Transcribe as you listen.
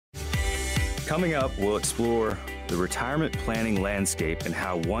Coming up, we'll explore the retirement planning landscape and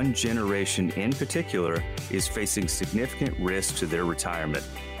how one generation in particular is facing significant risk to their retirement.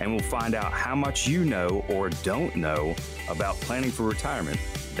 And we'll find out how much you know or don't know about planning for retirement.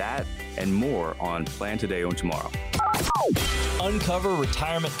 That and more on Plan Today, Own Tomorrow. Uncover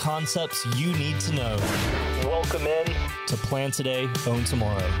retirement concepts you need to know. Welcome in to Plan Today, Own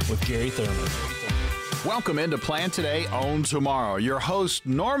Tomorrow with Gary Thurman. Welcome into Plan Today, Own Tomorrow. Your host,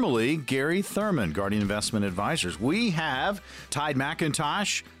 normally Gary Thurman, Guardian Investment Advisors. We have Tide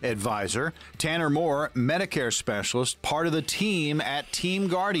McIntosh, advisor, Tanner Moore, Medicare specialist, part of the team at Team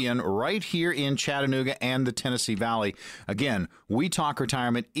Guardian right here in Chattanooga and the Tennessee Valley. Again, we talk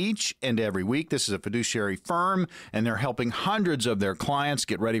retirement each and every week. This is a fiduciary firm, and they're helping hundreds of their clients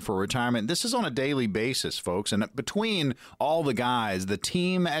get ready for retirement. This is on a daily basis, folks. And between all the guys, the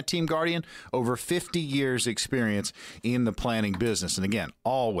team at Team Guardian, over 50 years experience in the planning business. And again,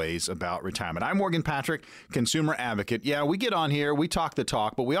 always about retirement. I'm Morgan Patrick, consumer advocate. Yeah, we get on here, we talk the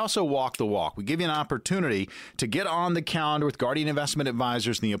talk, but we also walk the walk. We give you an opportunity to get on the calendar with Guardian Investment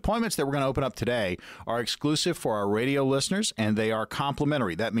Advisors. And the appointments that we're going to open up today are exclusive for our radio listeners, and they are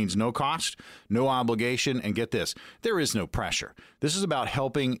complimentary. That means no cost, no obligation, and get this, there is no pressure. This is about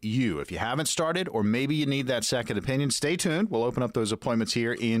helping you. If you haven't started, or maybe you need that second opinion, stay tuned. We'll open up those appointments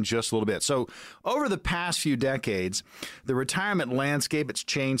here in just a little bit. So over the past few decades, the retirement landscape, it's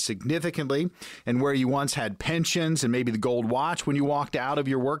changed significantly. And where you once had pensions and maybe the gold watch when you walked out of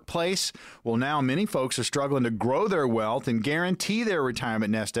your workplace, well, now many folks are struggling to grow their wealth and guarantee their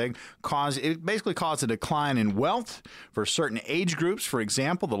retirement nest egg. It basically caused a decline in wealth for certain age groups. For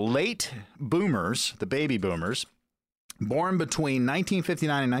example, the late boomers, the baby boomers, born between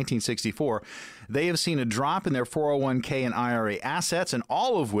 1959 and 1964, they have seen a drop in their 401k and IRA assets, and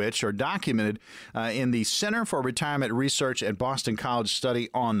all of which are documented in the Center for Retirement Research at Boston College study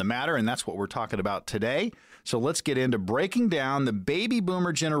on the matter, and that's what we're talking about today. So let's get into breaking down the baby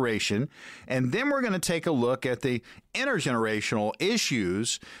boomer generation, and then we're going to take a look at the intergenerational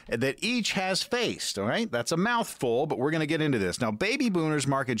issues that each has faced, all right? That's a mouthful, but we're going to get into this. Now, baby boomers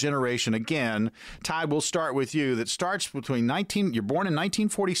mark a generation, again, Ty, we'll start with you, that starts between you're born in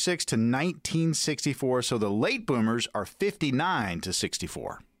 1946 to 1964, so the late boomers are 59 to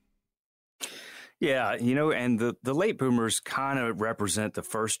 64. Yeah, and the late boomers kind of represent the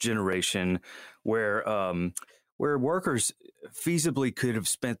first generation where workers feasibly could have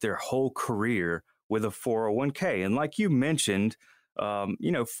spent their whole career with a 401k. And like you mentioned,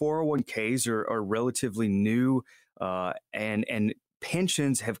 401ks are relatively new, and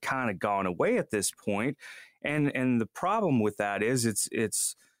pensions have kind of gone away at this point. And the problem with that is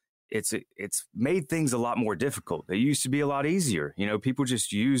it's made things a lot more difficult. It used to be a lot easier. People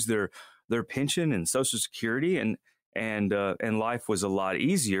just use their pension and Social Security, and life was a lot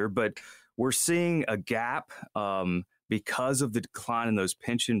easier. But we're seeing a gap because of the decline in those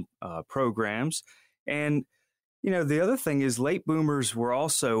pension programs. And the other thing is late boomers were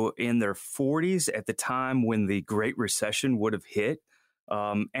also in their 40s at the time when the Great Recession would have hit.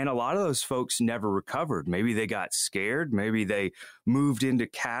 And a lot of those folks never recovered. Maybe they got scared. Maybe they moved into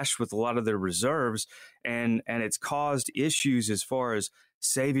cash with a lot of their reserves, and it's caused issues as far as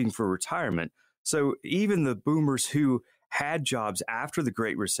saving for retirement. So even the boomers who had jobs after the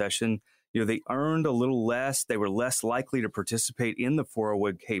Great Recession, they earned a little less. They were less likely to participate in the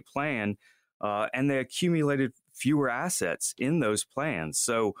 401k plan, and they accumulated fewer assets in those plans.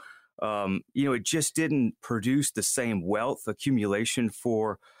 So it just didn't produce the same wealth accumulation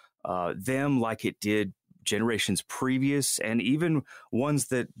for them like it did generations previous, and even ones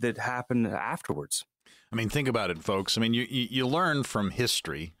that happened afterwards. I mean, think about it, folks. I mean, you learn from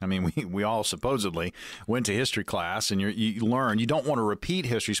history. I mean, we all supposedly went to history class, and you learn. You don't want to repeat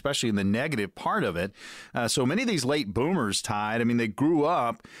history, especially in the negative part of it. So many of these late boomers, Tide, I mean, they grew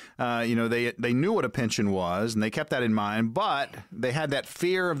up, they knew what a pension was, and they kept that in mind, but they had that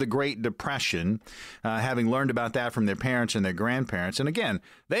fear of the Great Depression, having learned about that from their parents and their grandparents. And again,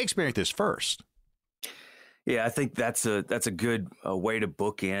 they experienced this first. Yeah, I think that's a good way to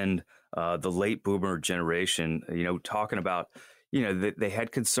bookend the late boomer generation. Talking about they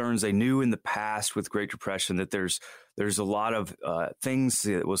had concerns. They knew in the past with Great Depression that there's a lot of things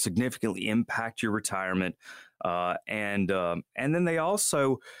that will significantly impact your retirement, and then they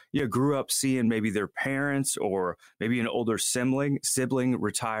also grew up seeing maybe their parents or maybe an older sibling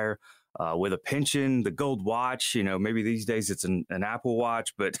retire with a pension, the gold watch, maybe these days it's an Apple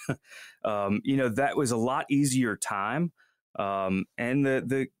Watch, but, that was a lot easier time. And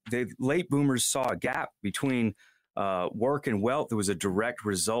the late boomers saw a gap between work and wealth. That was a direct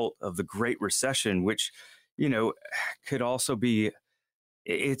result of the Great Recession, which, could also be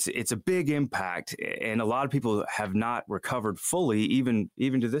it's a big impact, and a lot of people have not recovered fully, even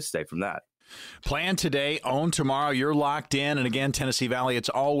to this day, from that. Plan today, own tomorrow. You're locked in. And again, Tennessee Valley, it's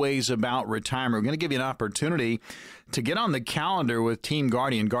always about retirement. We're going to give you an opportunity to get on the calendar with Team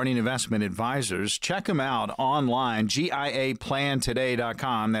Guardian, Guardian Investment Advisors. Check them out online,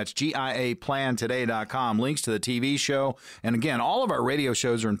 GIAPlantoday.com. That's GIAPlantoday.com. Links to the TV show. And again, all of our radio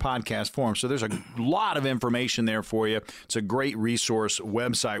shows are in podcast form, so there's a lot of information there for you. It's a great resource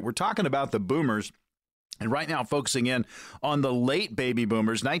website. We're talking about the boomers. And right now, focusing in on the late baby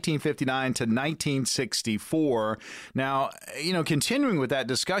boomers, 1959 to 1964. Now, continuing with that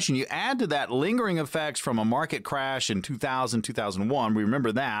discussion, you add to that lingering effects from a market crash in 2000, 2001. We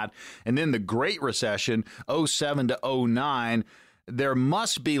remember that. And then the Great Recession, 07 to 09. There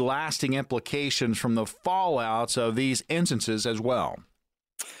must be lasting implications from the fallouts of these instances as well.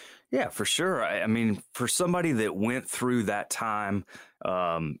 Yeah, for sure. I mean, for somebody that went through that time,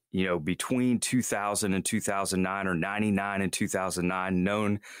 between 2000 and 2009, or 99 and 2009,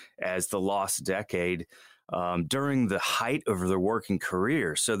 known as the lost decade, during the height of their working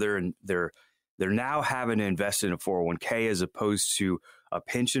career. So they're now having to invest in a 401k as opposed to a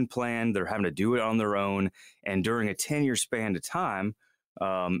pension plan. They're having to do it on their own, and during a 10-year span of time,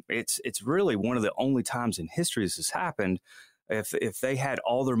 it's really one of the only times in history this has happened. If they had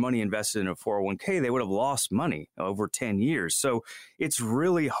all their money invested in a 401k, they would have lost money over 10 years. So it's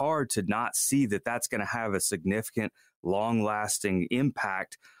really hard to not see that that's going to have a significant, long-lasting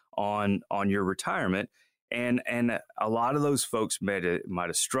impact on your retirement. And a lot of those folks might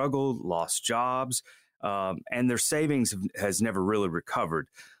have struggled, lost jobs, and their savings has never really recovered.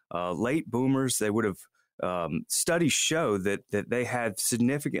 Late boomers, they would have studies show that they had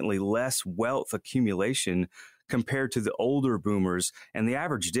significantly less wealth accumulation compared to the older boomers, and the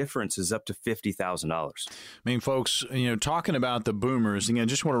average difference is up to $50,000. I mean, folks, talking about the boomers, again,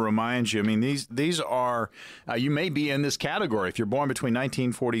 just want to remind you, I mean, these are, you may be in this category. If you're born between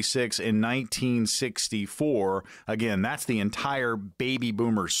 1946 and 1964, again, that's the entire baby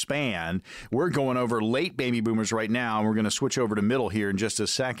boomer span. We're going over late baby boomers right now, and we're going to switch over to middle here in just a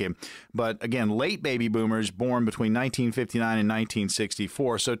second. But again, late baby boomers born between 1959 and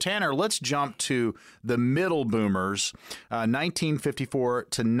 1964. So, Tanner, let's jump to the middle boomers. 1954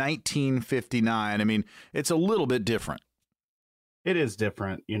 to 1959. I mean, it's a little bit different. It is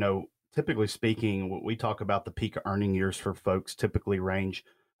different. Typically speaking, what we talk about, the peak earning years for folks typically range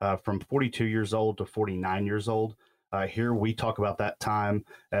from 42 years old to 49 years old. Here we talk about that time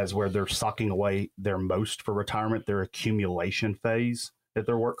as where they're socking away their most for retirement, their accumulation phase at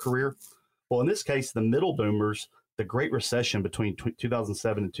their work career. Well, in this case, the middle boomers, the Great Recession between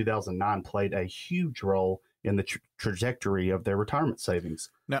 2007 and 2009 played a huge role in the trajectory of their retirement savings.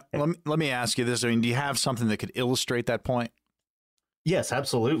 Now, let me ask you this. I mean, do you have something that could illustrate that point? Yes,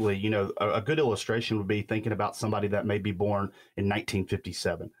 absolutely. A good illustration would be thinking about somebody that may be born in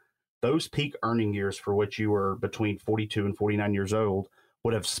 1957. Those peak earning years for which you were between 42 and 49 years old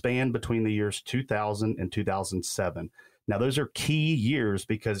would have spanned between the years 2000 and 2007. Now, those are key years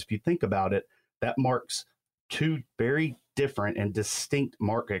because if you think about it, that marks two very different and distinct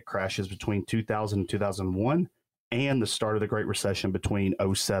market crashes between 2000 and 2001 and the start of the Great Recession between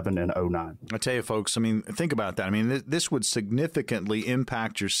 07 and 09. I tell you, folks, I mean, think about that. I mean, this would significantly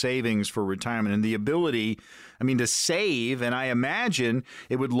impact your savings for retirement and the ability, to save. And I imagine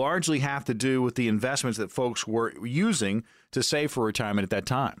it would largely have to do with the investments that folks were using to save for retirement at that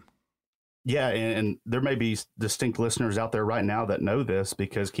time. Yeah, and there may be distinct listeners out there right now that know this,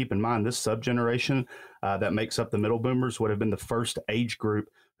 because keep in mind, this subgeneration that makes up the middle boomers would have been the first age group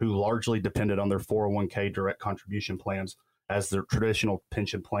who largely depended on their 401k direct contribution plans, as their traditional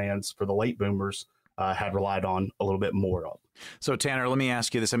pension plans for the late boomers had relied on a little bit more of. So, Tanner, let me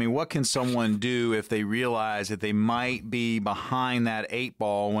ask you this. I mean, what can someone do if they realize that they might be behind that 8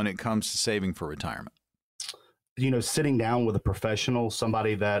 ball when it comes to saving for retirement? Sitting down with a professional,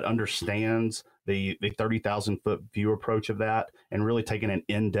 somebody that understands the 30,000-foot view approach of that, and really taking an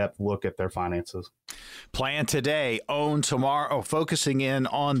in-depth look at their finances. Plan today, own tomorrow, focusing in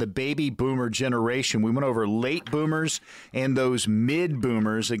on the baby boomer generation. We went over late boomers and those mid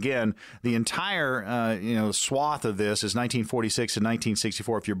boomers. Again, the entire swath of this is 1946 to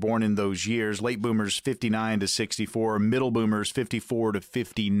 1964 if you're born in those years. Late boomers 59 to 64, middle boomers 54 to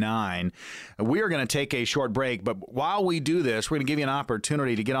 59. We are going to take a short break, but while we do this, we're going to give you an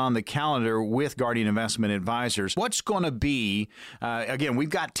opportunity to get on the calendar with Guardian Investment Advisors. What's going to be, again, we've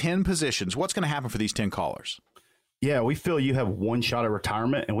got 10 positions. What's going to happen for these 10 callers? Yeah, we feel you have one shot at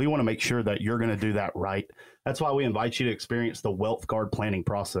retirement, and we want to make sure that you're going to do that right. That's why we invite you to experience the Wealth Guard planning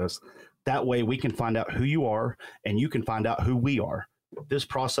process. That way we can find out who you are, and you can find out who we are. This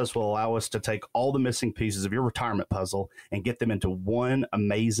process will allow us to take all the missing pieces of your retirement puzzle and get them into one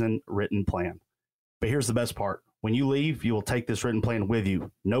amazing written plan. But here's the best part. When you leave, you will take this written plan with you.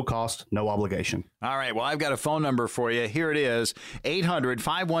 No cost, no obligation. All right. Well, I've got a phone number for you. Here it is,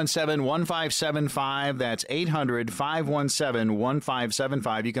 800-517-1575. That's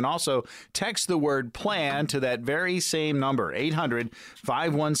 800-517-1575. You can also text the word plan to that very same number,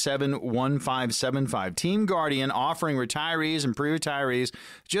 800-517-1575. Team Guardian offering retirees and pre-retirees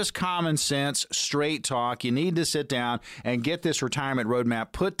just common sense, straight talk. You need to sit down and get this retirement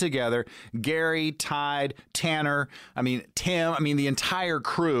roadmap put together. Gary, Tide, Tanner, Tim, the entire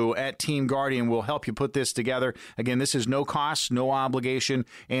crew at Team Guardian will help you put this together. Again, this is no cost, no obligation,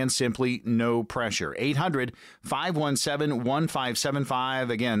 and simply no pressure. 800-517-1575.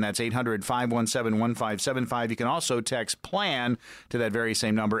 Again, that's 800-517-1575. You can also text PLAN to that very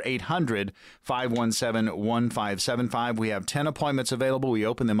same number, 800-517-1575. We have 10 appointments available. We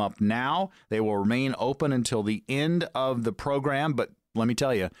open them up now. They will remain open until the end of the program, but let me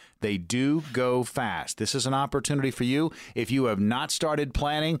tell you, they do go fast. This is an opportunity for you. If you have not started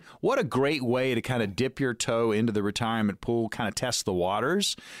planning, what a great way to kind of dip your toe into the retirement pool, kind of test the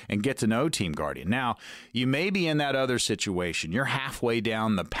waters, and get to know Team Guardian. Now, you may be in that other situation. You're halfway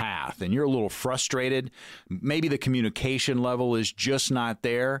down the path, and you're a little frustrated. Maybe the communication level is just not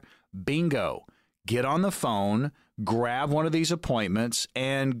there. Bingo. Get on the phone, grab one of these appointments,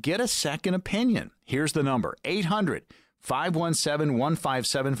 and get a second opinion. Here's the number,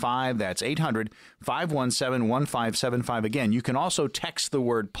 800-517-1575. That's 800-517-1575. Again, you can also text the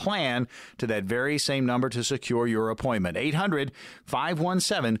word PLAN to that very same number to secure your appointment.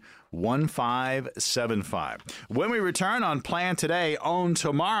 800-517-1575. When we return on Plan Today, Own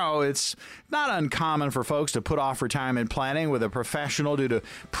Tomorrow, it's not uncommon for folks to put off retirement planning with a professional due to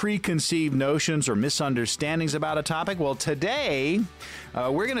preconceived notions or misunderstandings about a topic. Well, today,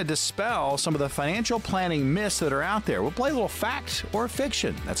 we're going to dispel some of the financial planning myths that are out there. We'll play a little fact or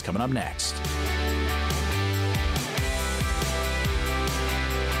fiction. That's coming up next.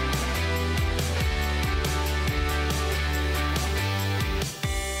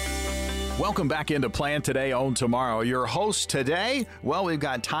 Welcome back into Plan Today, Own Tomorrow. Your host today, well, we've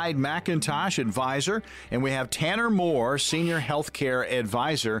got Tide McIntosh, advisor, and we have Tanner Moore, senior healthcare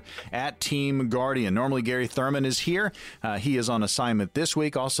advisor at Team Guardian. Normally, Gary Thurman is here. He is on assignment this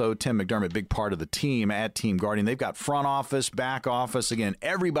week. Also, Tim McDermott, big part of the team at Team Guardian. They've got front office, back office, again,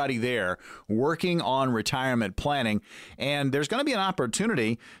 everybody there working on retirement planning. And there's going to be an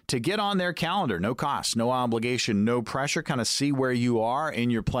opportunity to get on their calendar. No cost, no obligation, no pressure. Kind of see where you are in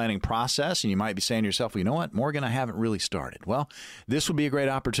your planning process. And you might be saying to yourself, well, you know what, Morgan, I haven't really started. Well, this would be a great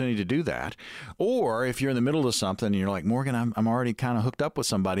opportunity to do that. Or if you're in the middle of something and you're like, Morgan, I'm already kind of hooked up with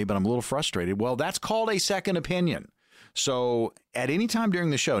somebody, but I'm a little frustrated. Well, that's called a second opinion. So at any time during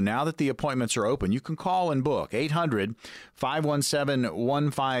the show, now that the appointments are open, you can call and book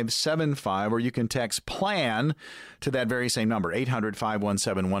 800-517-1575, or you can text PLAN to that very same number,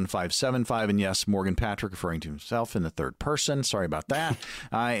 800-517-1575. And yes, Morgan Patrick referring to himself in the third person. Sorry about that.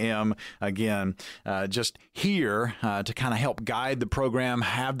 I am, again, just here to kind of help guide the program,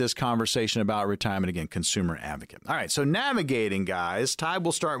 have this conversation about retirement. Again, consumer advocate. All right, so navigating, guys. Ty,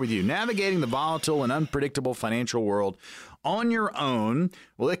 we'll start with you. Navigating the volatile and unpredictable financial world on your own,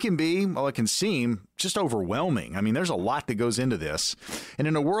 well, it can seem just overwhelming. I mean, there's a lot that goes into this. And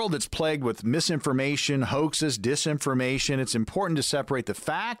in a world that's plagued with misinformation, hoaxes, disinformation, it's important to separate the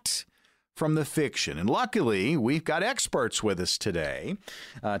fact from the fiction. And luckily, we've got experts with us today.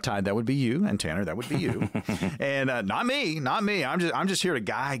 Ty, that would be you, and Tanner, that would be you. And not me. I'm just here to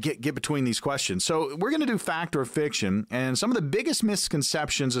get between these questions. So we're going to do fact or fiction and some of the biggest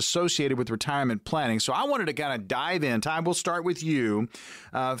misconceptions associated with retirement planning. So I wanted to kind of dive in. Ty, we'll start with you.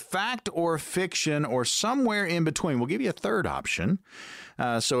 Fact or fiction or somewhere in between. We'll give you a third option.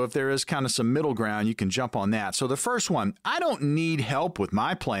 So if there is kind of some middle ground, you can jump on that. So the first one, I don't need help with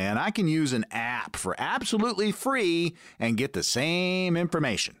my plan. I can use an app for absolutely free and get the same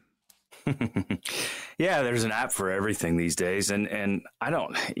information. Yeah, there's an app for everything these days. And I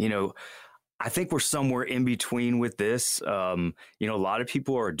don't, I think we're somewhere in between with this. A lot of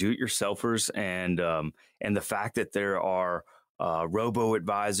people are do-it-yourselfers, and the fact that there are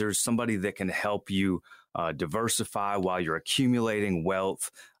robo-advisors, somebody that can help you diversify while you're accumulating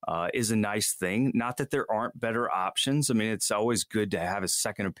wealth is a nice thing. Not that there aren't better options. I mean, it's always good to have a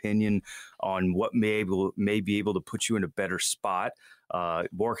second opinion on what may be able to put you in a better spot.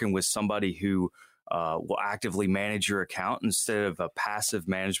 Working with somebody who will actively manage your account instead of a passive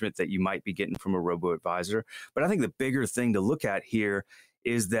management that you might be getting from a robo-advisor. But I think the bigger thing to look at here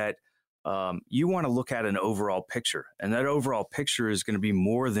is that you want to look at an overall picture. And that overall picture is going to be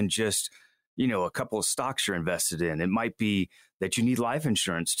more than just, a couple of stocks you're invested in. It might be that you need life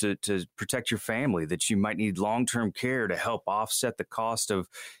insurance to protect your family, that you might need long-term care to help offset the cost of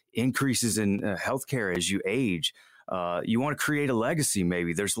increases in healthcare as you age. You want to create a legacy,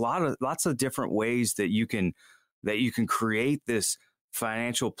 maybe. There's lots of different ways that you can create this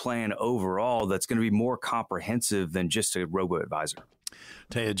financial plan overall that's going to be more comprehensive than just a robo-advisor.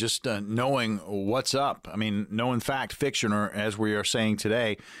 Tell you, just knowing what's up. I mean, knowing fact, fiction, or as we are saying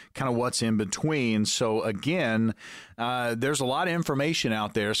today, kind of what's in between. So again, there's a lot of information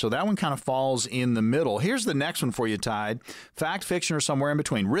out there. So that one kind of falls in the middle. Here's the next one for you, Tide. Fact, fiction, or somewhere in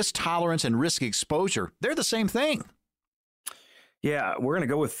between. Risk tolerance and risk exposure. They're the same thing. Yeah, we're going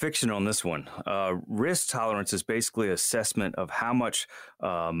to go with fiction on this one. Risk tolerance is basically an assessment of how much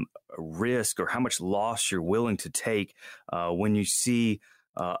risk or how much loss you're willing to take when you see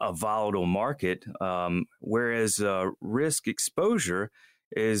a volatile market, whereas risk exposure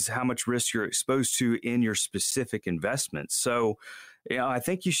is how much risk you're exposed to in your specific investments. So, I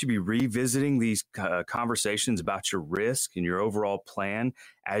think you should be revisiting these conversations about your risk and your overall plan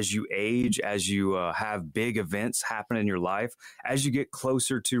as you age, as you have big events happen in your life, as you get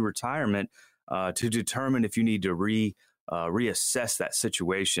closer to retirement, to determine if you need to reassess that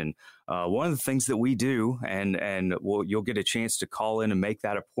situation. One of the things that we do, and you'll get a chance to call in and make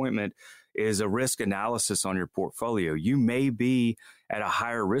that appointment, is a risk analysis on your portfolio. You may be at a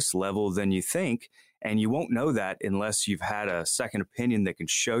higher risk level than you think, and you won't know that unless you've had a second opinion that can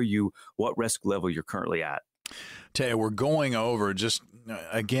show you what risk level you're currently at. Tell you, we're going over just,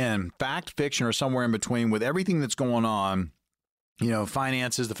 again, fact, fiction, or somewhere in between with everything that's going on.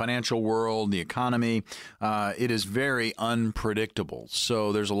 Finances, the financial world, the economy, it is very unpredictable.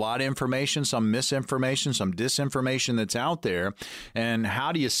 So there's a lot of information, some misinformation, some disinformation that's out there. And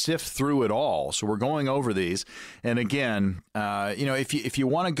how do you sift through it all? So we're going over these. And again, if you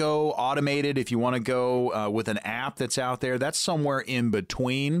want to go automated, if you want to go with an app that's out there, that's somewhere in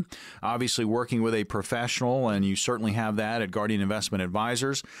between. Obviously, working with a professional, and you certainly have that at Guardian Investment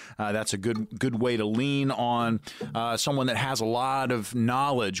Advisors. That's a good way to lean on someone that has a lot of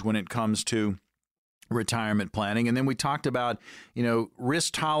knowledge when it comes to retirement planning. And then we talked about,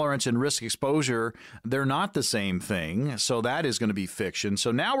 risk tolerance and risk exposure. They're not the same thing. So that is going to be fiction.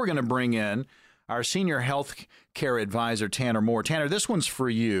 So now we're going to bring in our senior health care advisor, Tanner Moore. Tanner, this one's for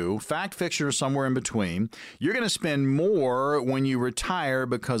you. Fact, fiction, or somewhere in between. You're going to spend more when you retire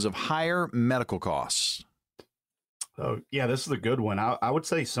because of higher medical costs. Oh, yeah, this is a good one. I would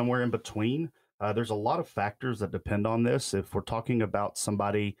say somewhere in between. There's a lot of factors that depend on this. If we're talking about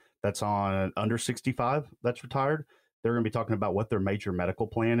somebody that's on under 65 that's retired, they're going to be talking about what their major medical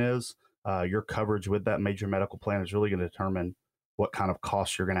plan is. Your coverage with that major medical plan is really going to determine what kind of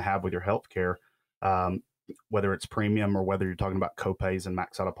costs you're going to have with your health care, whether it's premium or whether you're talking about copays and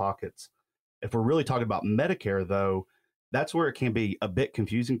max out of pockets. If we're really talking about Medicare, though, that's where it can be a bit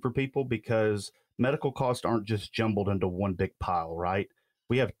confusing for people because medical costs aren't just jumbled into one big pile, right?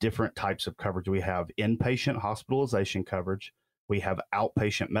 We have different types of coverage. We have inpatient hospitalization coverage. We have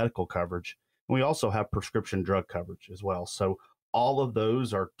outpatient medical coverage. And we also have prescription drug coverage as well. So all of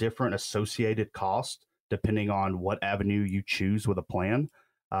those are different associated costs depending on what avenue you choose with a plan.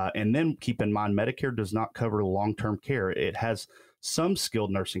 And then keep in mind, Medicare does not cover long-term care. It has some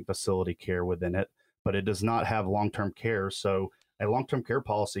skilled nursing facility care within it, but it does not have long-term care. So a long-term care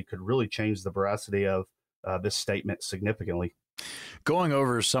policy could really change the veracity of this statement significantly. Going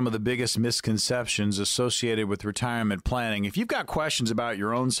over some of the biggest misconceptions associated with retirement planning. If you've got questions about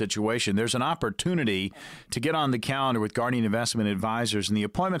your own situation, there's an opportunity to get on the calendar with Guardian Investment Advisors. And the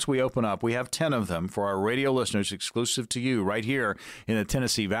appointments we open up, we have 10 of them for our radio listeners, exclusive to you right here in the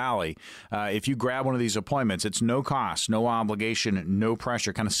Tennessee Valley. If you grab one of these appointments, it's no cost, no obligation, no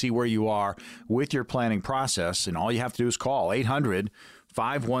pressure. Kind of see where you are with your planning process. And all you have to do is call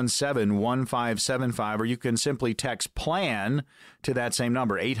 800-517-1575, or you can simply text PLAN to that same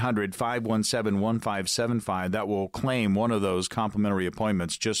number, 800-517-1575. That will claim one of those complimentary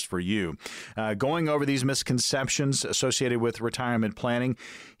appointments just for you. Going over these misconceptions associated with retirement planning,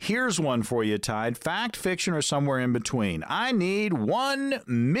 here's one for you, Tide. Fact, fiction, or somewhere in between. I need $1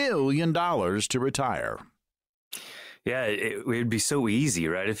 million to retire. Yeah, it would be so easy,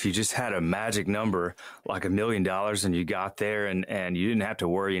 right? If you just had a magic number like $1 million and you got there and you didn't have to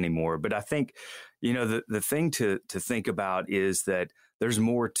worry anymore. But I think, the thing to think about is that there's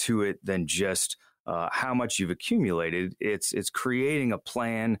more to it than just how much you've accumulated. It's creating a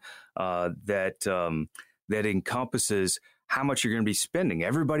plan that encompasses how much you're going to be spending.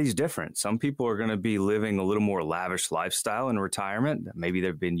 Everybody's different. Some people are going to be living a little more lavish lifestyle in retirement. Maybe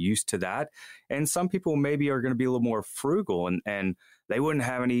they've been used to that. And some people maybe are going to be a little more frugal, and they wouldn't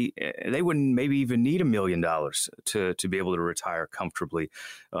maybe even need $1 million to be able to retire comfortably.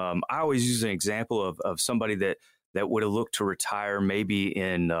 I always use an example of somebody that would have looked to retire maybe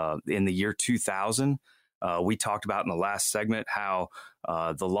in the year 2000. We talked about in the last segment how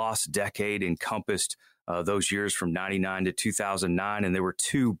the lost decade encompassed those years from 99 to 2009. And there were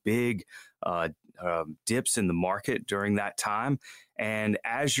two big dips in the market during that time. And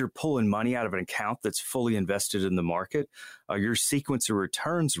as you're pulling money out of an account that's fully invested in the market, your sequence of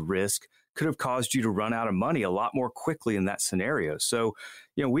returns risk could have caused you to run out of money a lot more quickly in that scenario. So,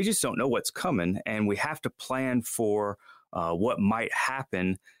 we just don't know what's coming, and we have to plan for what might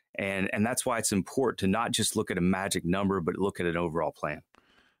happen. And that's why it's important to not just look at a magic number, but look at an overall plan.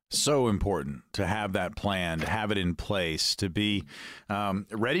 So important to have that plan, to have it in place, to be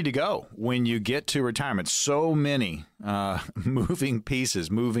ready to go when you get to retirement. So many moving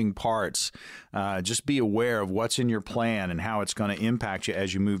pieces, moving parts. Just be aware of what's in your plan and how it's going to impact you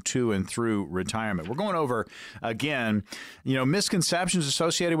as you move to and through retirement. We're going over, again, misconceptions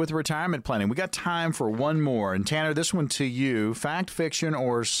associated with retirement planning. We got time for one more. And Tanner, this one to you, fact, fiction,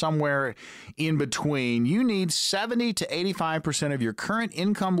 or somewhere in between. You need 70 to 85% of your current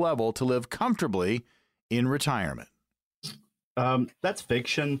income level to live comfortably in retirement. That's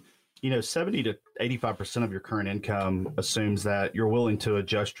fiction. 70 to 85% of your current income assumes that you're willing to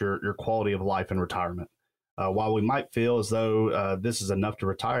adjust your quality of life in retirement. While we might feel as though this is enough to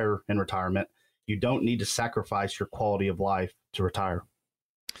retire in retirement, you don't need to sacrifice your quality of life to retire.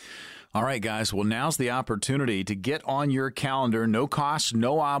 All right, guys. Well, now's the opportunity to get on your calendar. No cost,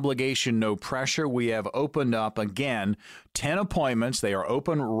 no obligation, no pressure. We have opened up, again, 10 appointments. They are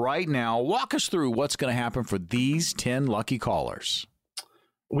open right now. Walk us through what's going to happen for these 10 lucky callers.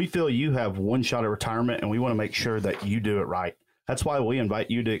 We feel you have one shot at retirement, and we want to make sure that you do it right. That's why we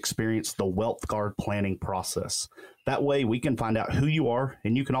invite you to experience the Wealth Guard planning process. That way we can find out who you are,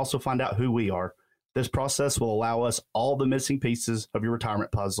 and you can also find out who we are. This process will allow us all the missing pieces of your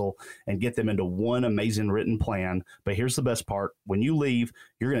retirement puzzle and get them into one amazing written plan. But here's the best part. When you leave,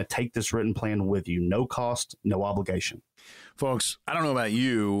 you're going to take this written plan with you. No cost, no obligation. Folks, I don't know about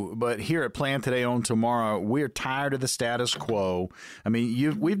you, but here at Plan Today, Own Tomorrow, we're tired of the status quo. I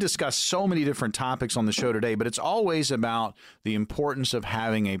mean, we've discussed so many different topics on the show today, but it's always about the importance of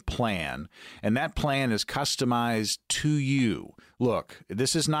having a plan. And that plan is customized to you. Look,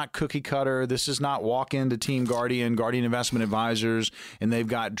 this is not cookie cutter. This is not walk into Team Guardian Investment Advisors, and they've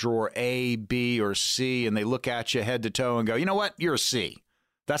got drawer A, B, or C, and they look at you head to toe and go, you know what? You're a C.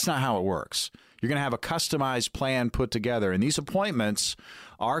 That's not how it works. You're going to have a customized plan put together, and these appointments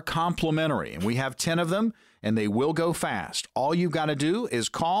are complimentary, and we have 10 of them, and they will go fast. All you've got to do is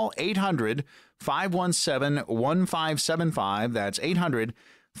call 800-517-1575. That's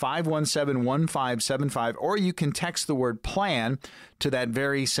 800-517-1575, or you can text the word plan to that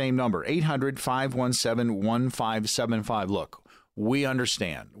very same number, 800-517-1575. Look, we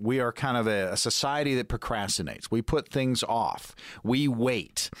understand. We are kind of a society that procrastinates. We put things off. We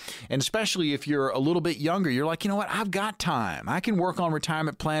wait. And especially if you're a little bit younger, you're like, you know what? I've got time. I can work on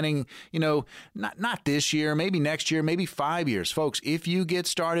retirement planning, not this year, maybe next year, maybe 5 years. Folks, if you get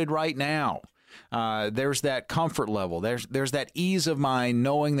started right now, there's that comfort level. There's that ease of mind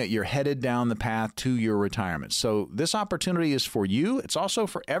knowing that you're headed down the path to your retirement. So this opportunity is for you. It's also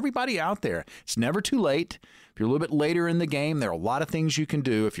for everybody out there. It's never too late. If you're a little bit later in the game, there are a lot of things you can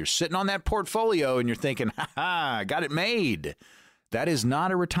do. If you're sitting on that portfolio and you're thinking, I got it made. That is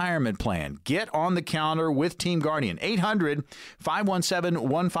not a retirement plan. Get on the calendar with Team Guardian.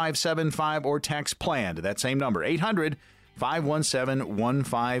 800-517-1575 or text PLAN to that same number.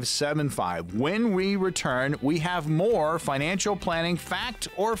 800-517-1575. When we return, we have more financial planning, fact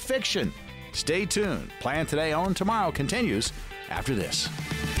or fiction. Stay tuned. Plan Today, Own Tomorrow continues after this.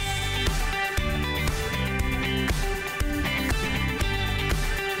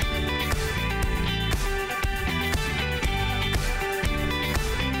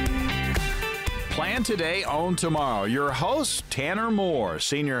 Plan Today, Own Tomorrow. Your host, Tanner Moore,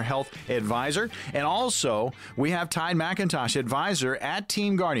 Senior Health Advisor. And also, we have Tide McIntosh, Advisor at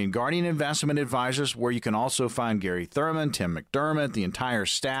Team Guardian Investment Advisors, where you can also find Gary Thurman, Tim McDermott, the entire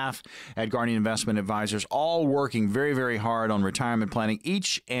staff at Guardian Investment Advisors, all working very, very hard on retirement planning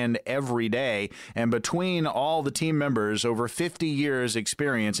each and every day. And between all the team members, over 50 years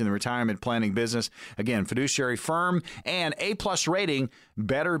experience in the retirement planning business. Again, fiduciary firm and A+ rating,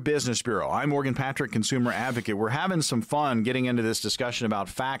 Better Business Bureau. I'm Morgan Patrick. Consumer Advocate. We're having some fun getting into this discussion about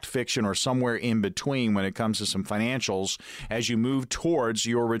fact, fiction, or somewhere in between when it comes to some financials as you move towards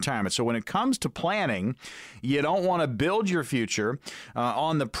your retirement. So when it comes to planning, you don't want to build your future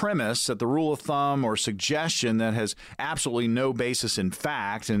on the premise that the rule of thumb or suggestion that has absolutely no basis in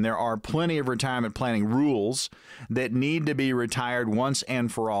fact, and there are plenty of retirement planning rules that need to be retired once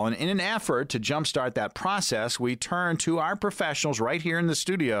and for all. And in an effort to jumpstart that process, we turn to our professionals right here in the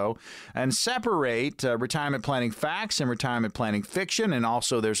studio and separate retirement planning facts and retirement planning fiction, and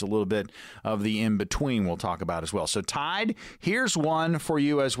also there's a little bit of the in-between we'll talk about as well. So, Tide, here's one for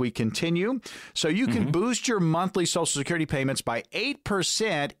you as we continue. So you can boost your monthly Social Security payments by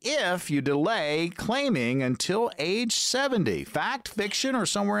 8% if you delay claiming until age 70. Fact, fiction, or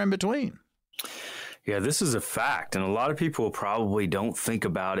somewhere in between? Yeah, this is a fact, and a lot of people probably don't think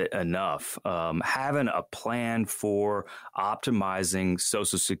about it enough. Having a plan for optimizing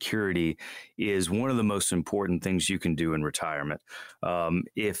Social Security is one of the most important things you can do in retirement.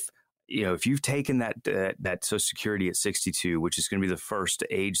 If you've taken that Social Security at 62, which is going to be the first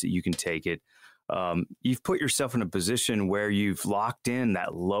age that you can take it, you've put yourself in a position where you've locked in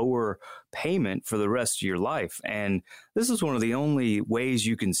that lower payment for the rest of your life. And this is one of the only ways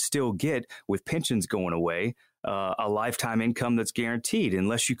you can still get, with pensions going away, a lifetime income that's guaranteed,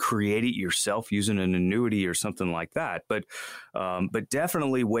 unless you create it yourself using an annuity or something like that. But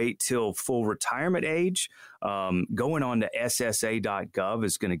definitely wait till full retirement age. Going on to SSA.gov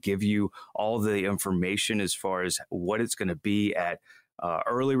is going to give you all the information as far as what it's going to be at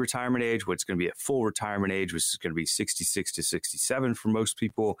early retirement age, what's going to be at full retirement age, which is going to be 66 to 67 for most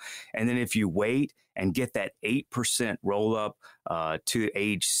people. And then if you wait and get that 8% roll up to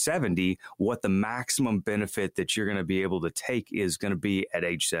age 70, what the maximum benefit that you're going to be able to take is going to be at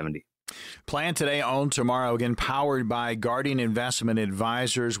age 70. Plan today, own tomorrow. Again, powered by Guardian Investment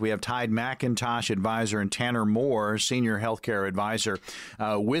Advisors. We have Tide McIntosh, advisor, and Tanner Moore, senior healthcare advisor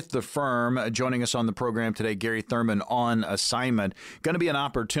with the firm. Joining us on the program today, Gary Thurman on assignment. Going to be an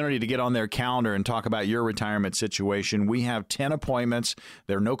opportunity to get on their calendar and talk about your retirement situation. We have 10 appointments.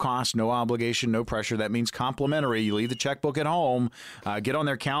 They're no cost, no obligation, no pressure. That means complimentary. You leave the checkbook at home, get on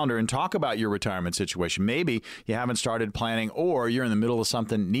their calendar and talk about your retirement situation. Maybe you haven't started planning, or you're in the middle of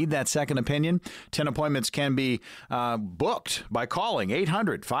something, need that second opinion. 10 appointments can be booked by calling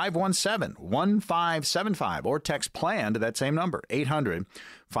 800-517-1575 or text PLAN to that same number,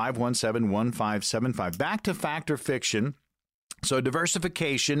 800-517-1575. Back to fact or fiction. So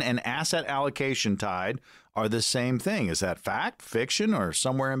diversification and asset allocation, Tide, are the same thing. Is that fact, fiction, or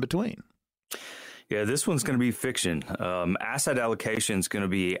somewhere in between? Yeah, this one's going to be fiction. Asset allocation is going to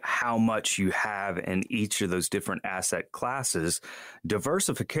be how much you have in each of those different asset classes.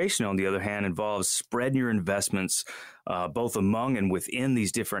 Diversification, on the other hand, involves spreading your investments both among and within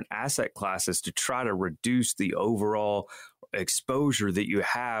these different asset classes to try to reduce the overall exposure that you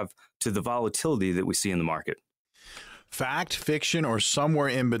have to the volatility that we see in the market. Fact, fiction, or somewhere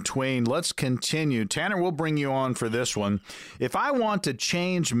in between. Let's continue. Tanner, we'll bring you on for this one. If I want to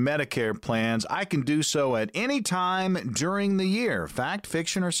change Medicare plans, I can do so at any time during the year. Fact,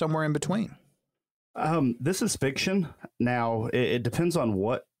 fiction, or somewhere in between? This is fiction. Now, it depends on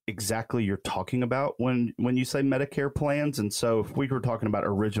what exactly you're talking about when you say Medicare plans. And so if we were talking about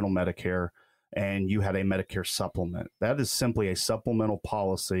original Medicare and you had a Medicare supplement, that is simply a supplemental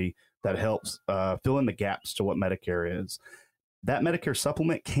policy that helps fill in the gaps to what Medicare is. That Medicare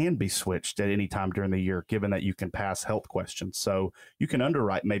supplement can be switched at any time during the year, given that you can pass health questions. So you can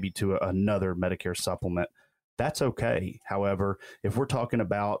underwrite maybe to another Medicare supplement. That's okay. However, if we're talking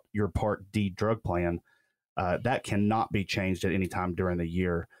about your Part D drug plan, that cannot be changed at any time during the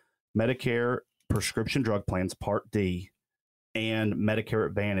year. Medicare prescription drug plans, Part D, and Medicare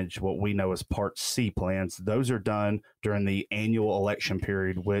Advantage, what we know as Part C plans, those are done during the annual election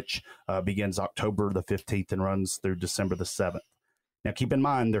period, which begins October the 15th and runs through December the 7th. Now, keep in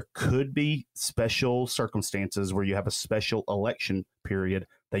mind, there could be special circumstances where you have a special election period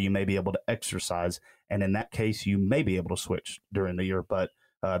that you may be able to exercise. And in that case, you may be able to switch during the year, but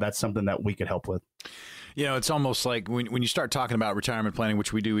that's something that we could help with. You know, it's almost like when you start talking about retirement planning,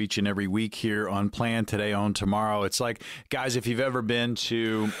 which we do each and every week here on Plan Today, Own Tomorrow, it's like, guys, if you've ever been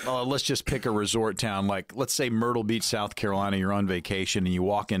to, let's just pick a resort town, like let's say Myrtle Beach, South Carolina, you're on vacation and you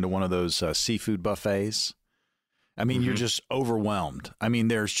walk into one of those seafood buffets. I mean, you're just overwhelmed. I mean,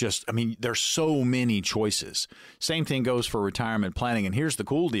 there's so many choices. Same thing goes for retirement planning. And here's the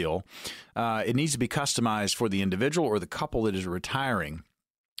cool deal. It needs to be customized for the individual or the couple that is retiring.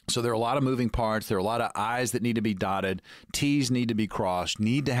 So there are a lot of moving parts. There are a lot of I's that need to be dotted. T's need to be crossed.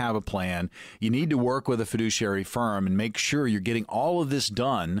 Need to have a plan. You need to work with a fiduciary firm and make sure you're getting all of this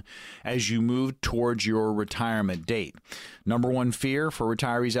done as you move towards your retirement date. Number one fear for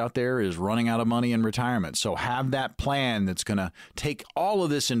retirees out there is running out of money in retirement. So have that plan that's going to take all of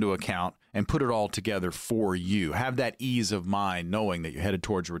this into account and put it all together for you. Have that ease of mind knowing that you're headed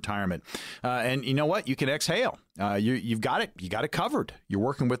towards retirement. And you know what? You can exhale. You've got it. You got it covered. You're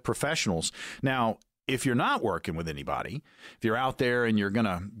working with professionals. Now, if you're not working with anybody, if you're out there and you're going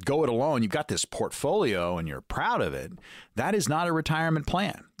to go it alone, you've got this portfolio and you're proud of it, that is not a retirement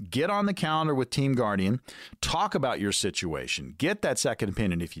plan. Get on the calendar with Team Guardian. Talk about your situation. Get that second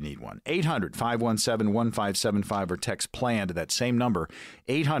opinion if you need one. 800-517-1575 or text PLAN to that same number,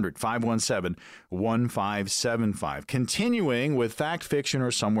 800-517-1575. Continuing with fact, fiction,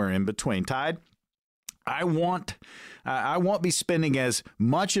 or somewhere in between. Tide, I won't be spending as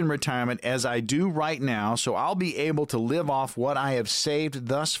much in retirement as I do right now, so I'll be able to live off what I have saved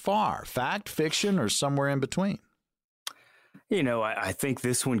thus far. Fact, fiction, or somewhere in between? You know, I think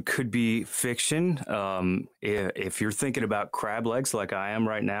this one could be fiction. If you're thinking about crab legs like I am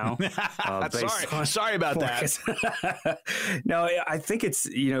right now. Sorry about that. No, I think it's,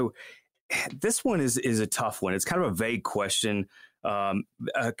 this one is a tough one. It's kind of a vague question. A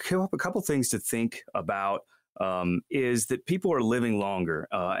couple things to think about is that people are living longer,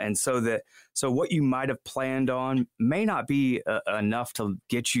 and so what you might have planned on may not be enough to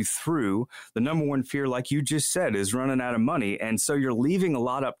get you through. The number one fear, like you just said, is running out of money, and so you're leaving a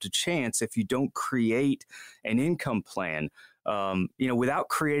lot up to chance if you don't create an income plan. Without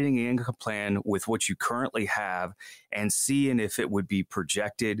creating an income plan with what you currently have and seeing if it would be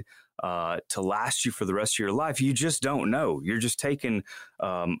projected to last you for the rest of your life, you just don't know. You're just taking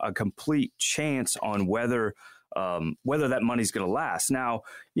a complete chance on whether that money's going to last. Now,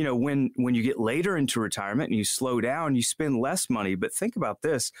 when you get later into retirement and you slow down, you spend less money. But think about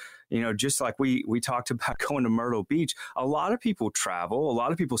this, just like we talked about going to Myrtle Beach, a lot of people travel. A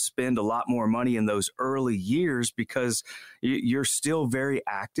lot of people spend a lot more money in those early years because you're still very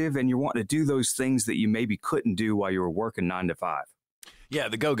active and you're wanting to do those things that you maybe couldn't do while you were working 9 to 5. Yeah,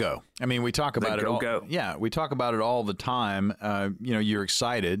 the go-go. I mean, we talk about it all. Yeah, we talk about it all the time. You're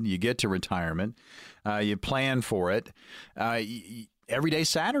excited. You get to retirement. You plan for it. Every day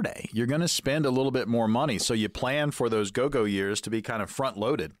Saturday, you're going to spend a little bit more money. So you plan for those go-go years to be kind of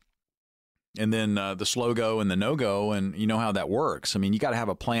front-loaded. And then the slow go and the no go, and you know how that works. I mean, you got to have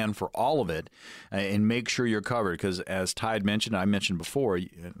a plan for all of it and make sure you're covered because, as Tide mentioned, I mentioned before,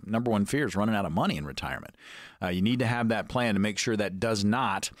 number one fear is running out of money in retirement. You need to have that plan to make sure that does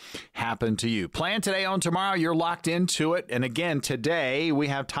not happen to you. Plan today, own tomorrow. You're locked into it. And again, today we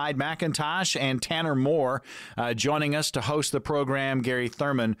have Tide McIntosh and Tanner Moore joining us to host the program. Gary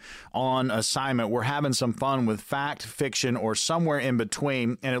Thurman on assignment. We're having some fun with fact, fiction, or somewhere in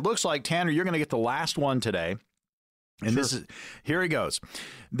between. And it looks like, Tanner, you're going to get the last one today. And sure. Here he goes.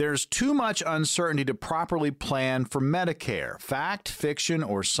 There's too much uncertainty to properly plan for Medicare. Fact, fiction,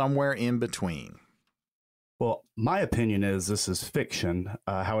 or somewhere in between? Well, my opinion is this is fiction.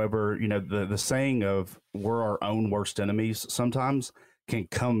 However, the saying of we're our own worst enemies sometimes can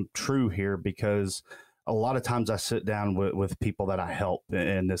come true here because a lot of times I sit down with people that I help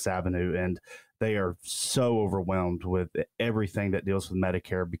in this avenue, and they are so overwhelmed with everything that deals with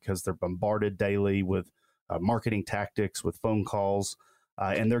Medicare because they're bombarded daily with marketing tactics, with phone calls,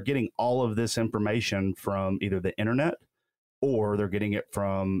 and they're getting all of this information from either the internet or they're getting it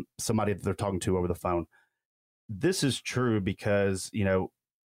from somebody that they're talking to over the phone. This is true because,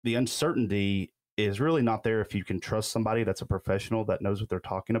 the uncertainty is really not there if you can trust somebody that's a professional that knows what they're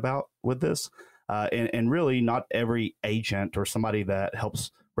talking about with this. And really not every agent or somebody that helps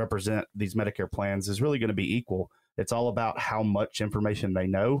represent these Medicare plans is really going to be equal. It's all about how much information they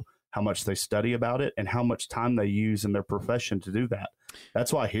know, how much they study about it, and how much time they use in their profession to do that.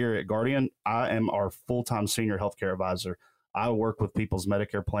 That's why here at Guardian, I am our full-time senior healthcare advisor. I work with people's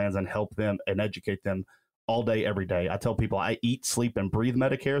Medicare plans and help them and educate them all day, every day. I tell people I eat, sleep, and breathe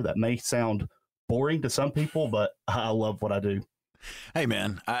Medicare. That may sound boring to some people, but I love what I do. Hey,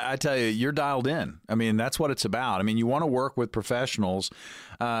 man, I tell you, you're dialed in. I mean, that's what it's about. I mean, you want to work with professionals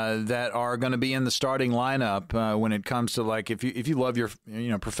that are going to be in the starting lineup when it comes to, like, if you love your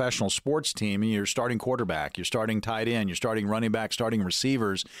professional sports team and you're starting quarterback, you're starting tight end, you're starting running back, starting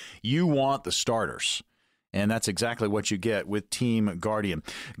receivers, you want the starters. And that's exactly what you get with Team Guardian.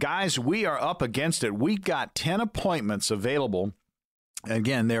 Guys, we are up against it. We've got 10 appointments available.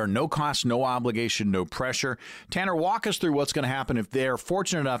 Again, there are no cost, no obligation, no pressure. Tanner, walk us through what's going to happen if they're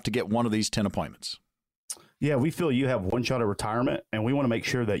fortunate enough to get one of these 10 appointments. Yeah, we feel you have one shot at retirement, and we want to make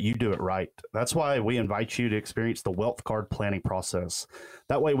sure that you do it right. That's why we invite you to experience the Wealth Card planning process.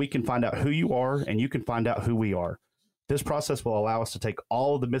 That way we can find out who you are and you can find out who we are. This process will allow us to take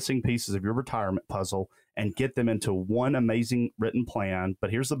all of the missing pieces of your retirement puzzle and get them into one amazing written plan.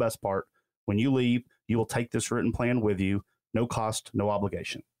 But here's the best part. When you leave, you will take this written plan with you. No cost, no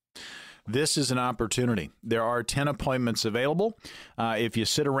obligation. This is an opportunity. There are 10 appointments available. If you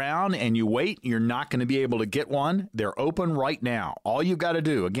sit around and you wait, you're not going to be able to get one. They're open right now. All you've got to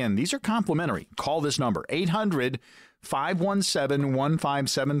do, again, these are complimentary. Call this number,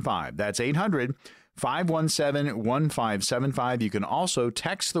 800-517-1575. That's 800-517-1575. You can also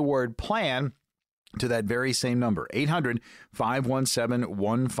text the word plan to that very same number,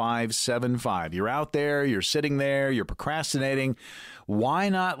 800-517-1575. You're out there, you're sitting there, you're procrastinating. Why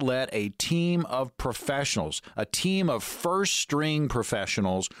not let a team of professionals, a team of first-string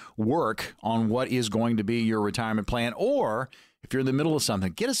professionals work on what is going to be your retirement plan? Or if you're in the middle of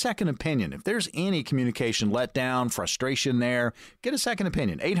something, get a second opinion. If there's any communication letdown, frustration there, get a second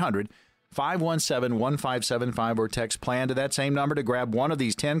opinion. 800-517-1575 or text PLAN to that same number to grab one of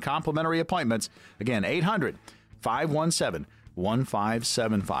these 10 complimentary appointments. Again,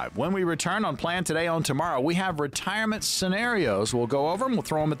 800-517-1575. When we return on Plan Today, Own Tomorrow, we have retirement scenarios. We'll go over them. We'll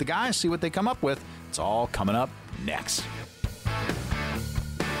throw them at the guys, see what they come up with. It's all coming up next.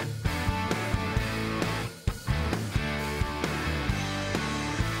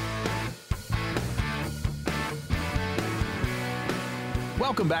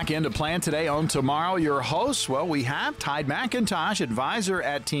 Welcome back into Plan Today, Own Tomorrow. Your hosts, well, we have Tide McIntosh, advisor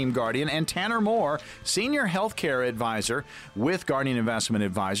at Team Guardian, and Tanner Moore, senior healthcare advisor with Guardian Investment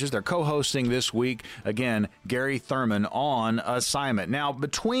Advisors. They're co-hosting this week, again, Gary Thurman on assignment. Now,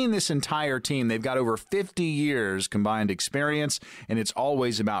 between this entire team, they've got over 50 years combined experience, and it's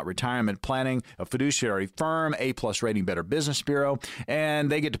always about retirement planning, a fiduciary firm, A-plus rating, Better Business Bureau, and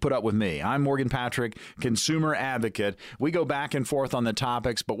they get to put up with me. I'm Morgan Patrick, consumer advocate. We go back and forth on the topics,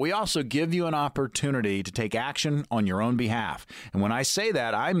 but we also give you an opportunity to take action on your own behalf. And when I say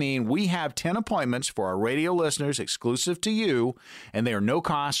that, I mean we have 10 appointments for our radio listeners exclusive to you, and they are no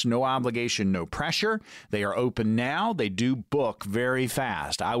cost, no obligation, no pressure. They are open now. They do book very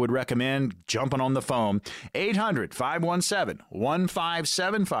fast. I would recommend jumping on the phone,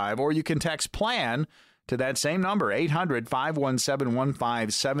 800-517-1575, or you can text PLAN to that same number,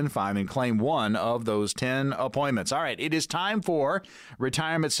 800-517-1575, and claim one of those 10 appointments. All right, it is time for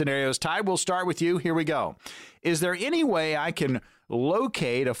retirement scenarios. Ty, we'll start with you. Here we go. Is there any way I can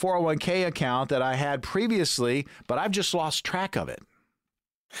locate a 401k account that I had previously, but I've just lost track of it?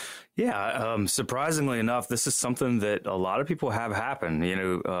 Yeah, surprisingly enough, this is something that a lot of people have happen.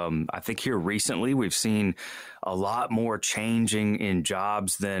 I think here recently we've seen a lot more changing in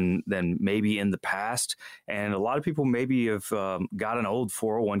jobs than maybe in the past. And a lot of people maybe have got an old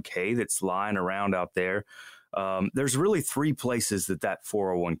 401k that's lying around out there. There's really three places that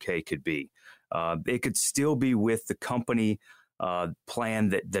 401k could be. It could still be with the company plan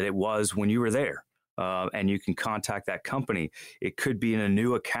that it was when you were there. And you can contact that company. It could be in a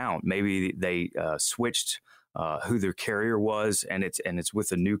new account. Maybe they switched who their carrier was, and it's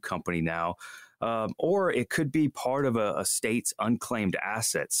with a new company now. Or it could be part of a state's unclaimed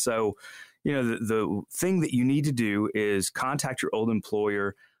assets. So, the thing that you need to do is contact your old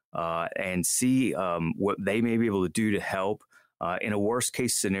employer and see what they may be able to do to help. In a worst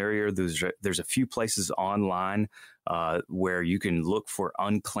case scenario, there's a few places online where you can look for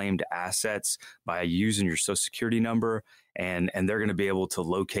unclaimed assets by using your Social Security number, and they're going to be able to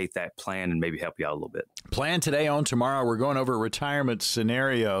locate that plan and maybe help you out a little bit. Plan Today, Own Tomorrow. We're going over retirement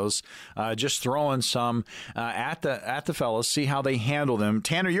scenarios, just throwing some at the fellas, see how they handle them.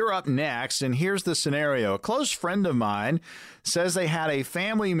 Tanner, you're up next, and here's the scenario. A close friend of mine says they had a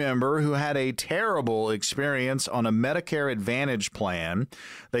family member who had a terrible experience on a Medicare Advantage plan.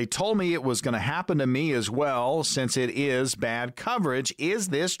 They told me it was going to happen to me as well, since it is bad coverage. Is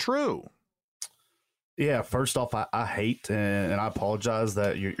this true? Yeah, first off, I hate and I apologize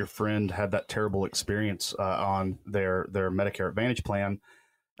that your friend had that terrible experience on their Medicare Advantage plan.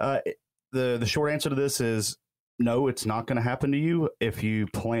 The short answer to this is no, it's not going to happen to you if you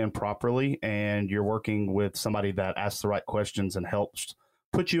plan properly and you're working with somebody that asks the right questions and helps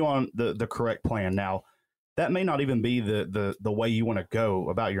put you on the correct plan. Now, that may not even be the way you want to go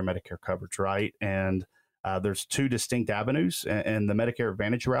about your Medicare coverage, right? And there's two distinct avenues, and the Medicare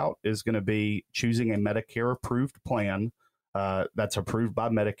Advantage route is going to be choosing a Medicare-approved plan that's approved by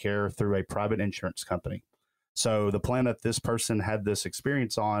Medicare through a private insurance company. So the plan that this person had this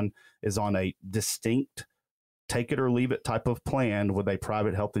experience on is on a distinct take it or leave it type of plan with a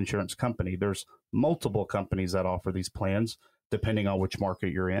private health insurance company. There's multiple companies that offer these plans depending on which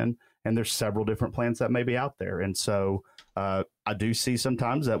market you're in. And there's several different plans that may be out there. And so I do see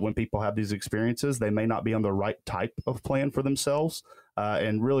sometimes that when people have these experiences, they may not be on the right type of plan for themselves.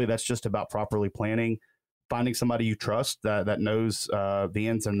 And really, that's just about properly planning, finding somebody you trust that knows the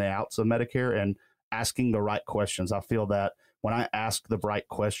ins and the outs of Medicare, and asking the right questions. I feel that when I ask the right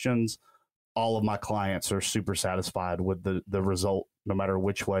questions, all of my clients are super satisfied with the result, no matter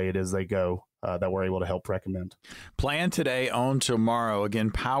which way it is they go, that we're able to help recommend. Plan today, own tomorrow.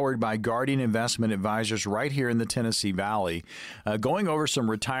 Again, powered by Guardian Investment Advisors right here in the Tennessee Valley. Going over some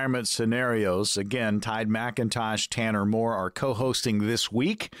retirement scenarios. Again, Tide McIntosh, Tanner Moore are co-hosting this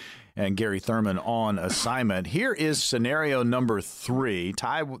week, and Gary Thurman on assignment. Here is scenario number 3.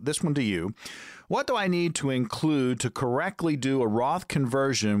 Ty, this one to you. What do I need to include to correctly do a Roth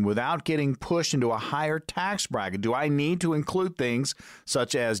conversion without getting pushed into a higher tax bracket? Do I need to include things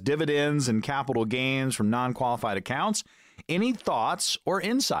such as dividends and capital gains from non-qualified accounts? Any thoughts or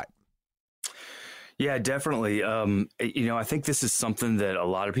insight? Yeah, definitely. I think this is something that a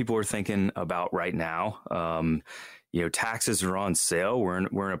lot of people are thinking about right now. Taxes are on sale. We're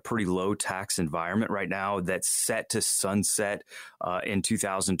in a pretty low tax environment right now that's set to sunset in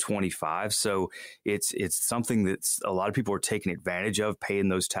 2025. So it's something that's a lot of people are taking advantage of, paying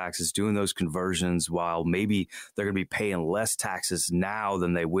those taxes, doing those conversions, while maybe they're going to be paying less taxes now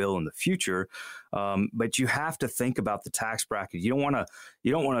than they will in the future. But you have to think about the tax bracket. You don't want to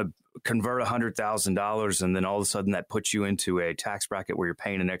convert $100,000 and then all of a sudden that puts you into a tax bracket where you're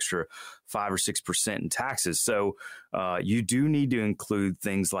paying an extra 5 or 6% in taxes. So you do need to include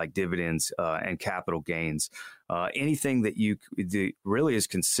things like dividends and capital gains. Anything that really is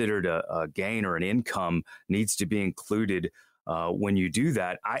considered a gain or an income needs to be included. When you do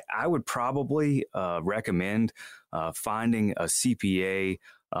that, I would probably recommend finding a CPA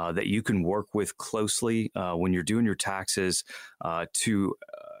that you can work with closely when you're doing your taxes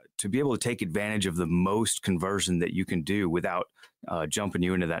to be able to take advantage of the most conversion that you can do without jumping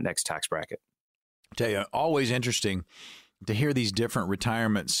you into that next tax bracket. I tell you, always interesting to hear these different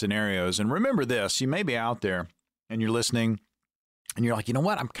retirement scenarios. And remember this, you may be out there and you're listening and you're like, you know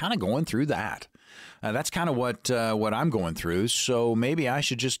what, I'm kind of going through that. That's kind of what I'm going through. So maybe I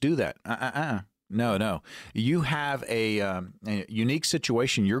should just do that. No. You have a unique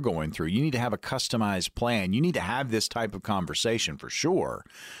situation you're going through. You need to have a customized plan. You need to have this type of conversation for sure,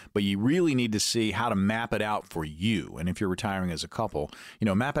 but you really need to see how to map it out for you. And if you're retiring as a couple,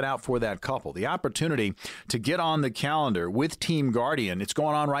 map it out for that couple. The opportunity to get on the calendar with Team Guardian, it's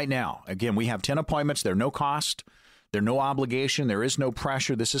going on right now. Again, we have 10 appointments. They're no cost. They're no obligation. There is no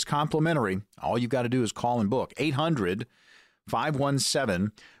pressure. This is complimentary. All you've got to do is call and book.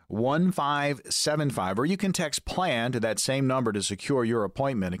 800-517-1575, or you can text PLAN to that same number to secure your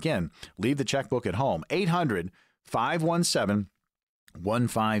appointment. Again, leave the checkbook at home.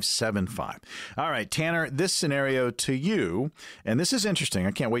 800-517-1575. All right, Tanner, this scenario to you, and this is interesting.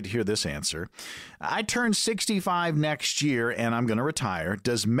 I can't wait to hear this answer. I turn 65 next year and I'm going to retire.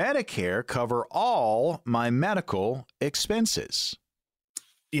 Does Medicare cover all my medical expenses?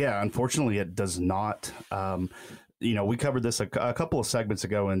 Yeah, unfortunately, it does not. We covered this a couple of segments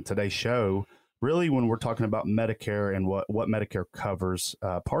ago in today's show. Really, when we're talking about Medicare and what Medicare covers,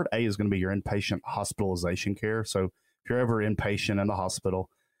 Part A is going to be your inpatient hospitalization care. So if you're ever inpatient in the hospital,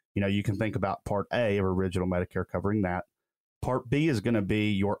 you can think about Part A of original Medicare covering that. Part B is going to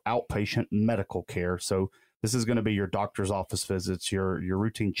be your outpatient medical care. So this is going to be your doctor's office visits, your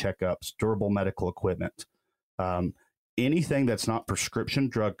routine checkups, durable medical equipment, anything that's not prescription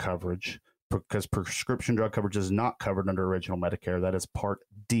drug coverage, because prescription drug coverage is not covered under original Medicare. That is Part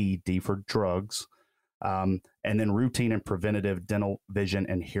D, D for drugs. And then routine and preventative dental, vision,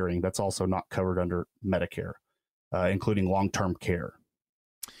 and hearing. That's also not covered under Medicare, including long-term care.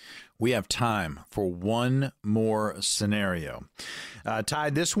 We have time for one more scenario. Ty,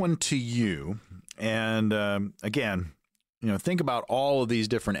 this one to you. And again, think about all of these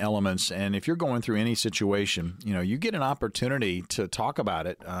different elements. And if you're going through any situation, you get an opportunity to talk about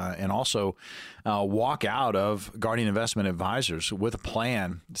it and also walk out of Guardian Investment Advisors with a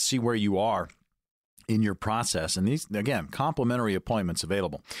plan to see where you are in your process. And these, again, complimentary appointments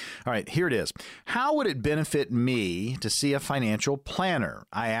available. All right, here it is. How would it benefit me to see a financial planner?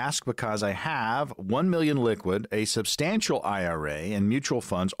 I ask because I have $1 million liquid, a substantial IRA and mutual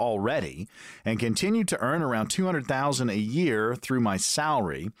funds already, and continue to earn around $200,000 a year through my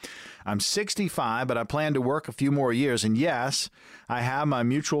salary. I'm 65, but I plan to work a few more years. And yes, I have my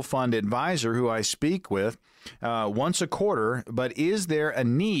mutual fund advisor who I speak with once a quarter, but is there a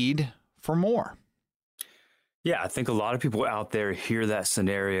need for more? Yeah, I think a lot of people out there hear that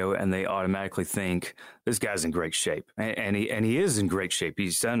scenario and they automatically think this guy's in great shape, and he is in great shape.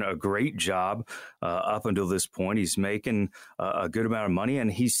 He's done a great job up until this point. He's making a good amount of money,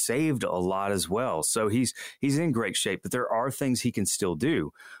 and he's saved a lot as well. So he's in great shape. But there are things he can still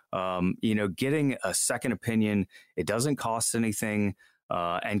do. Getting a second opinion, it doesn't cost anything.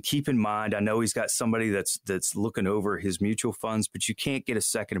 And keep in mind, I know he's got somebody that's looking over his mutual funds, but you can't get a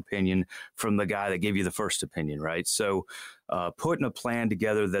second opinion from the guy that gave you the first opinion, right? So putting a plan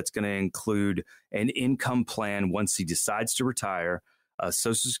together that's going to include an income plan once he decides to retire, a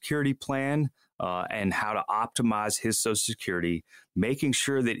Social Security plan, and how to optimize his Social Security, making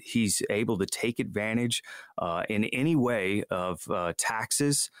sure that he's able to take advantage in any way of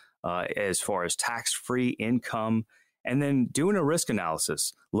taxes as far as tax-free income, and then doing a risk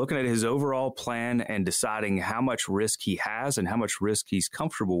analysis, looking at his overall plan and deciding how much risk he has and how much risk he's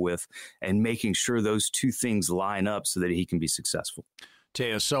comfortable with, and making sure those two things line up so that he can be successful.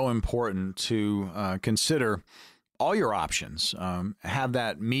 Taya, it's so important to consider all your options, have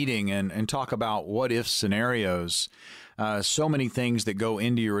that meeting and talk about what if scenarios. So many things that go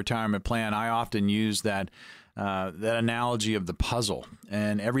into your retirement plan. I often use that analogy of the puzzle,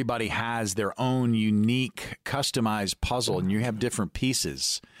 and everybody has their own unique customized puzzle, and you have different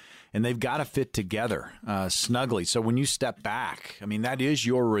pieces, and they've got to fit together snugly. So when you step back, I mean, that is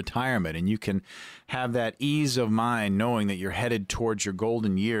your retirement, and you can have that ease of mind knowing that you're headed towards your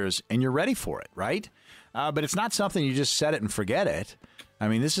golden years and you're ready for it, right? But it's not something you just set it and forget it. I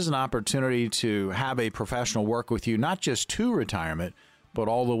mean, this is an opportunity to have a professional work with you, not just to retirement, but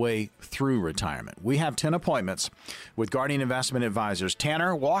all the way through retirement. We have 10 appointments with Guardian Investment Advisors.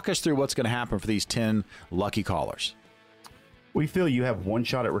 Tanner, walk us through what's going to happen for these 10 lucky callers. We feel you have one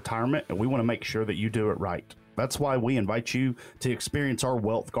shot at retirement, and we want to make sure that you do it right. That's why we invite you to experience our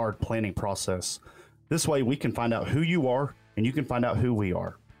Wealth Guard planning process. This way we can find out who you are, and you can find out who we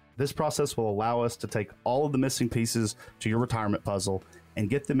are. This process will allow us to take all of the missing pieces to your retirement puzzle and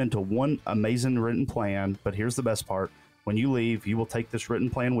get them into one amazing written plan. But here's the best part. When you leave, you will take this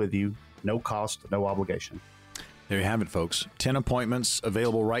written plan with you. No cost, no obligation. There you have it, folks. 10 appointments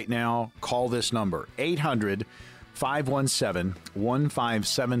available right now. Call this number,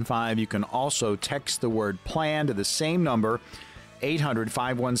 800-517-1575. You can also text the word plan to the same number,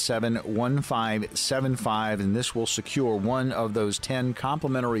 800-517-1575, and this will secure one of those 10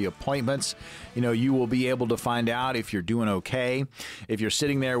 complimentary appointments. You know, you will be able to find out if you're doing okay. If you're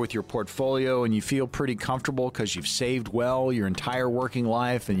sitting there with your portfolio and you feel pretty comfortable because you've saved well your entire working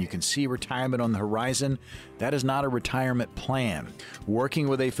life and you can see retirement on the horizon, that is not a retirement plan. Working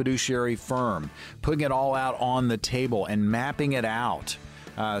with a fiduciary firm, putting it all out on the table and mapping it out.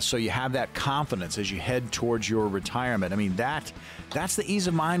 So you have that confidence as you head towards your retirement. I mean, that's the ease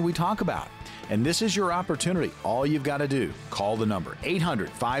of mind we talk about. And this is your opportunity. All you've got to do, call the number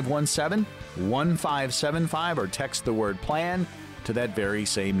 800-517-1575 or text the word plan to that very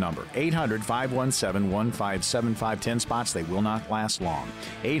same number. 800-517-1575. 10 spots. They will not last long.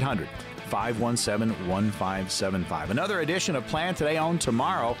 800-517-1575. Another edition of Plan Today, Own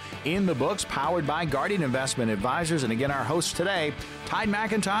Tomorrow in the books, powered by Guardian Investment Advisors. And again, our hosts today, Tide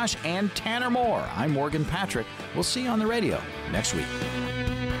McIntosh and Tanner Moore. I'm Morgan Patrick. We'll see you on the radio next week.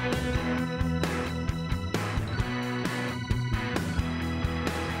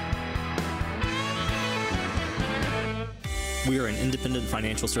 We are an independent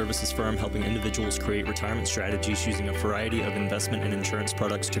financial services firm helping individuals create retirement strategies using a variety of investment and insurance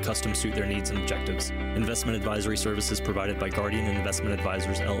products to custom suit their needs and objectives. Investment advisory services provided by Guardian Investment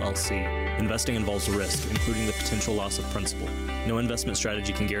Advisors, LLC. Investing involves risk, including the potential loss of principal. No investment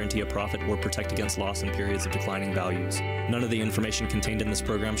strategy can guarantee a profit or protect against loss in periods of declining values. None of the information contained in this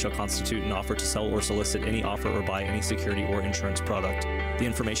program shall constitute an offer to sell or solicit any offer or buy any security or insurance product. The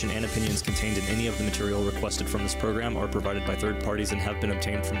information and opinions contained in any of the material requested from this program are provided by third parties and have been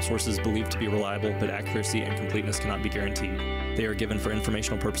obtained from sources believed to be reliable, but accuracy and completeness cannot be guaranteed. They are given for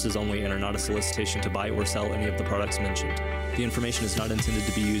informational purposes only and are not a solicitation to buy or sell any of the products mentioned. The information is not intended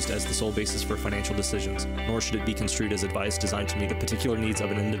to be used as the sole basis for financial decisions, nor should it be construed as advice designed to meet the particular needs of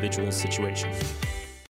an individual's situation.